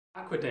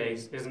Aqua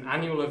Days is an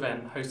annual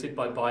event hosted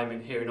by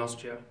BIOMIN here in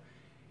Austria.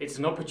 It's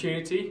an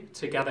opportunity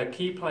to gather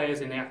key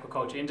players in the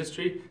aquaculture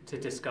industry to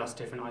discuss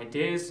different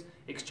ideas,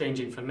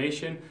 exchange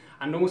information,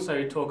 and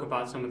also talk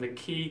about some of the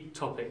key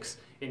topics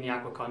in the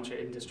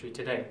aquaculture industry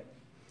today.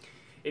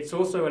 It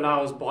also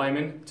allows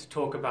BIOMIN to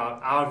talk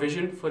about our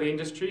vision for the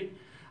industry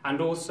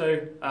and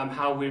also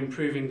how we're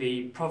improving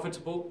the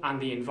profitable and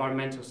the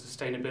environmental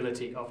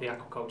sustainability of the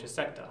aquaculture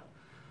sector.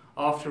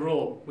 After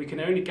all, we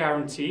can only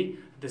guarantee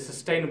the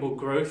sustainable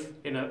growth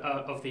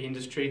of the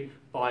industry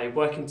by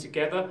working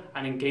together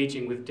and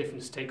engaging with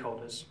different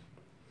stakeholders.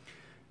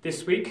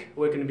 This week,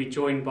 we're going to be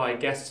joined by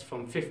guests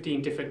from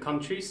 15 different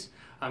countries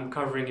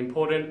covering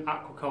important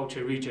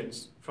aquaculture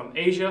regions from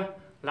Asia,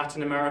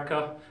 Latin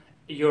America,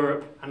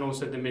 Europe, and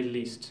also the Middle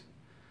East.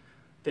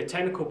 The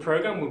technical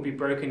program will be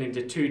broken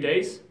into 2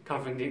 days,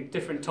 covering the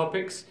different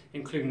topics,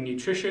 including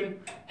nutrition,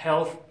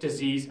 health,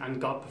 disease,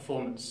 and gut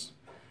performance.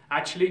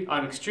 Actually,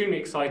 I'm extremely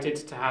excited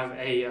to have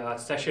a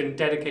session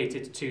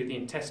dedicated to the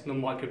intestinal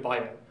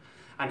microbiome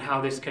and how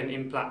this can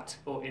impact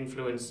or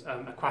influence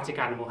aquatic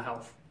animal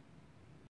health.